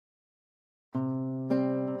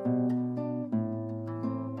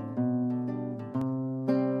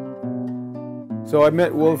So I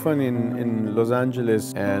met Wolfgang in Los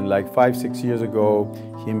Angeles, and like 5-6 years ago,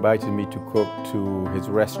 he invited me to cook to his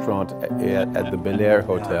restaurant at the Bel Air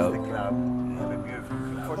Hotel. That's the club. Have a beautiful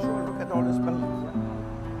club. For sure, look at all this building.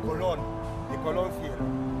 Colón, the Colón Theater.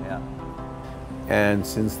 Yeah. And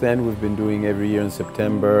since then, we've been doing every year in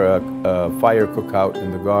September a fire cookout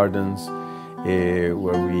in the gardens, where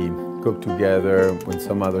we cook together with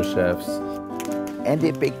some other chefs. And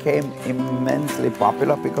it became immensely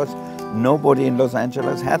popular because nobody in Los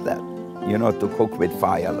Angeles had that, you know, to cook with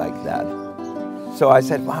fire like that. So I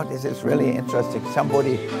said, wow, this is really interesting.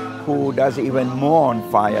 Somebody who does even more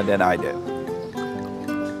on fire than I did.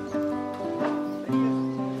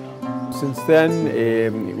 Since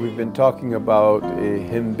then, we've been talking about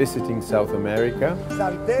him visiting South America.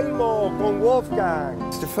 San Telmo con Wolfgang.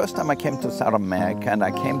 It's the first time I came to South America and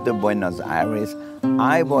I came to Buenos Aires.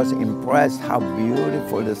 I was impressed how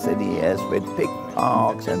beautiful the city is, with big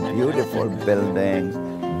parks and beautiful buildings,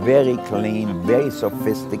 very clean, very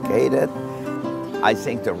sophisticated. I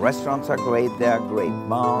think the restaurants are great there, great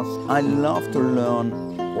bars. I love to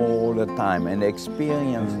learn all the time and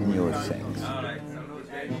experience new things.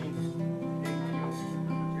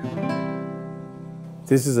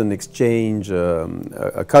 This is an exchange,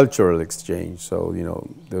 a cultural exchange, so you know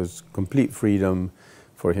there's complete freedom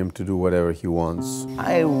for him to do whatever he wants.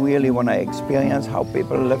 I really want to experience how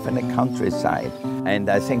people live in the countryside. And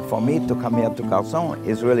I think for me to come here to Garzón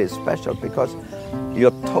is really special because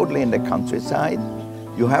you're totally in the countryside.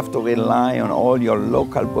 You have to rely on all your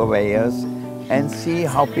local purveyors and see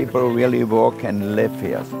how people really work and live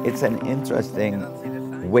here. It's an interesting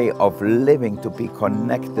way of living, to be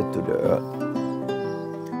connected to the earth.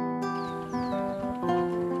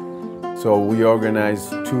 So we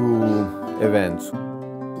organized 2 events.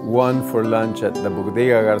 One for lunch at the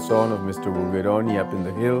Bodega Garzón of Mr. Bulgeroni up in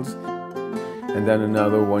the hills, and then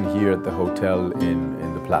another one here at the hotel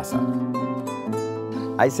in the plaza.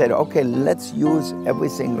 I said, okay, let's use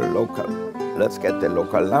everything local. Let's get the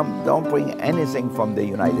local lamb. Don't bring anything from the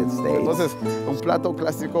United States. Entonces, un plato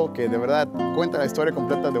clásico que de verdad cuenta la historia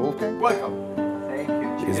completa de Wolfgang. Welcome.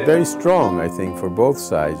 It's very strong, I think, for both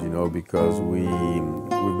sides, you know, because we've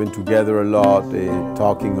been together a lot,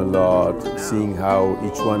 talking a lot, seeing how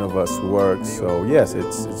each one of us works. So yes,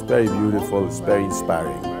 it's very beautiful, it's very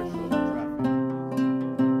inspiring.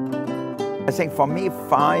 I think for me,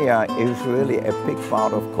 fire is really a big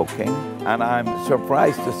part of cooking, and I'm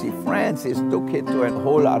surprised to see Francis took it to a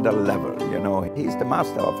whole other level, you know. He's the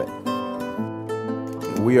master of it.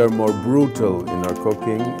 We are more brutal in our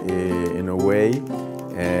cooking, in a way.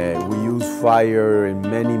 We use fire in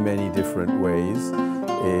many different ways.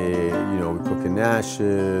 You know, we cook in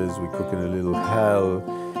ashes, we cook in a little hell,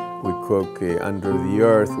 we cook under the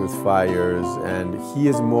earth with fires, and he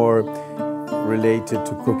is more related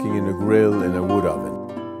to cooking in a grill in a wood oven.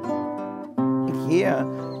 Here,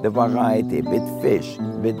 the variety with fish,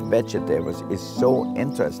 with vegetables is so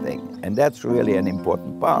interesting, and that's really an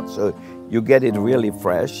important part. So you get it really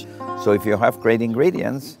fresh. So if you have great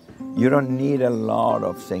ingredients, you don't need a lot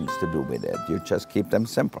of things to do with it. You just keep them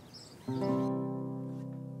simple.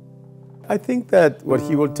 I think that what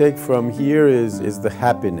he will take from here is the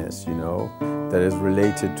happiness, you know, that is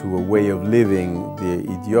related to a way of living. The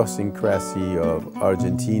idiosyncrasy of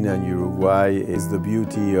Argentina and Uruguay is the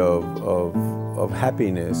beauty of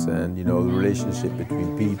happiness and, you know, the relationship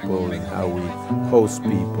between people and how we host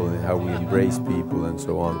people and how we embrace people and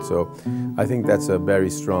so on. So I think that's a very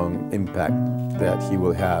strong impact that he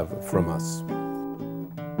will have from us.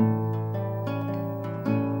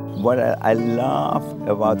 What I love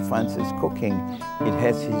about Francis cooking, it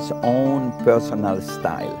has his own personal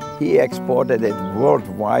style. He exported it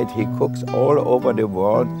worldwide. He cooks all over the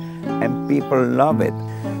world and people love it.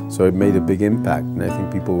 So it made a big impact, and I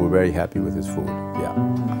think people were very happy with his food, yeah.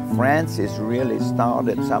 Francis really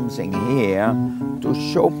started something here to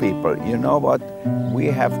show people, you know what, we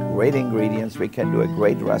have great ingredients, we can do a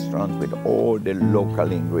great restaurant with all the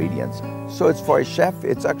local ingredients. So it's for a chef,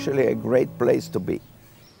 it's actually a great place to be.